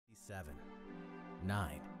7,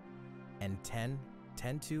 9, and 10.2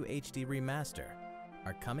 HD Remaster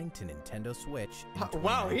are coming to Nintendo Switch in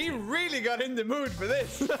Wow, he really got in the mood for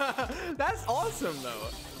this. That's awesome, though.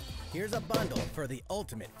 Here's a bundle for the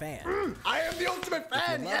ultimate fan. I am the ultimate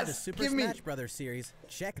fan, if you love the Super Smash Brothers series,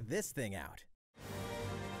 check this thing out.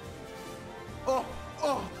 Oh,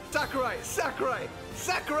 Sakurai!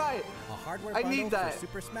 A hardware bundle for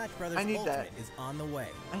Super Smash Brothers Ultimate is on the way.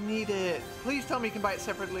 I need it. Please tell me you can buy it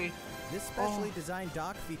separately. This specially designed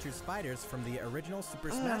dock features fighters from the original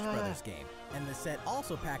Super Smash Brothers game, and the set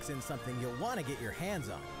also packs in something you'll want to get your hands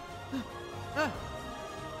on.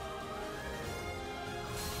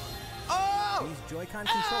 These Joy-Con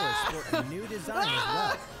controllers sport a new design as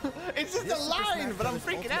well. It's just a line, but I'm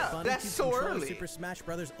freaking out. That's so early. Super Smash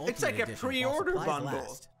Brothers Ultimate it's like a pre-order bundle.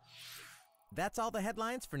 That's all the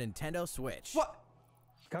headlines for Nintendo Switch. What?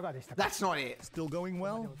 That's not it. Still going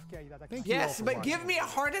well? Thank you yes, but give me a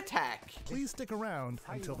heart attack. Please stick around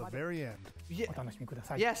until the very end.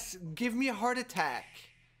 Yes, give me a heart attack.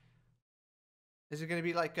 Is it going to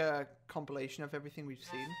be like a compilation of everything we've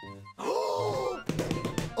seen? Oh,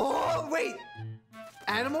 wait!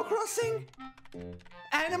 Animal Crossing?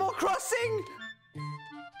 Animal Crossing?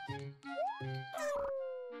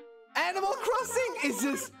 Animal Crossing? Is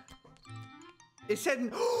this... It said,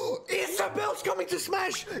 Isabell's coming to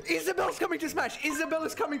Smash! Isabell's coming to Smash! Isabell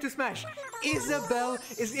is coming to Smash! Isabell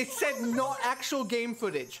is, it said not actual game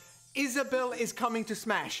footage. Isabell is coming to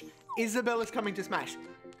Smash. Isabell is coming to Smash.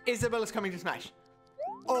 Isabell is coming to Smash.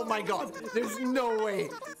 Oh my god, there's no way.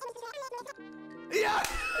 Yeah!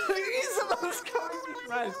 Isabell is coming to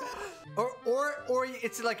Smash. Or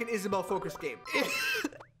it's like an Isabell focused game.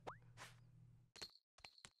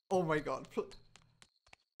 Oh my god.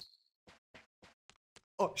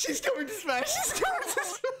 Oh, she's coming to Smash! She's coming to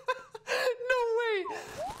Smash! No way!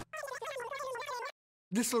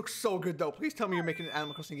 This looks so good though. Please tell me you're making an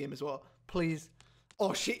Animal Crossing game as well. Please.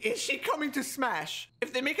 Oh, is she coming to Smash?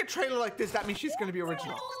 If they make a trailer like this, that means she's gonna be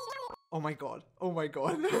original. Oh my god. Oh my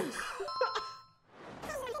god.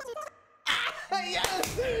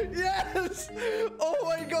 Yes! Yes! Oh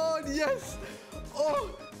my god, yes!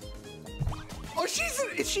 Oh! Oh,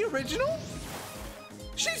 is she original?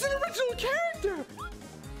 She's an original character!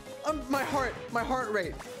 My heart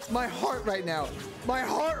rate right now.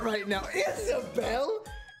 Isabell?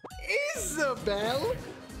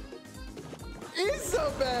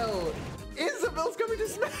 Isabell's coming to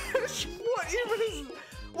Smash!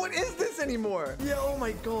 What is this anymore? Yeah, oh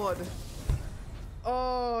my god.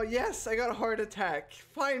 Oh, yes, I got a heart attack.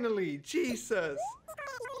 Finally, Jesus.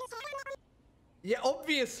 Yeah,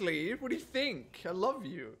 obviously. What do you think? I love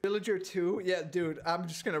you. Villager 2? Yeah, dude, I'm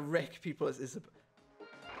just gonna wreck people as Isabell.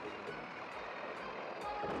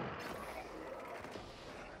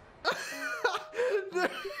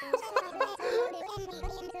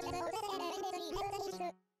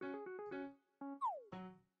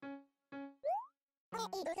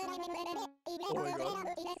 Oh my god.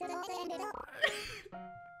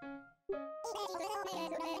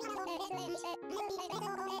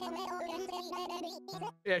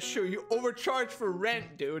 Yeah, sure, you overcharge for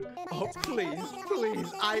rent, dude. Oh, please.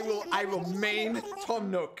 I will main Tom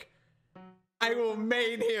Nook. I will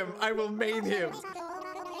main him.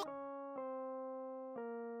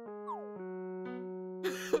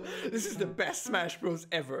 This is the best Smash Bros.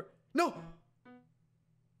 Ever. No!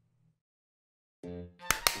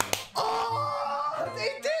 Oh! They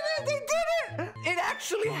did it! It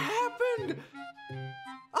actually happened!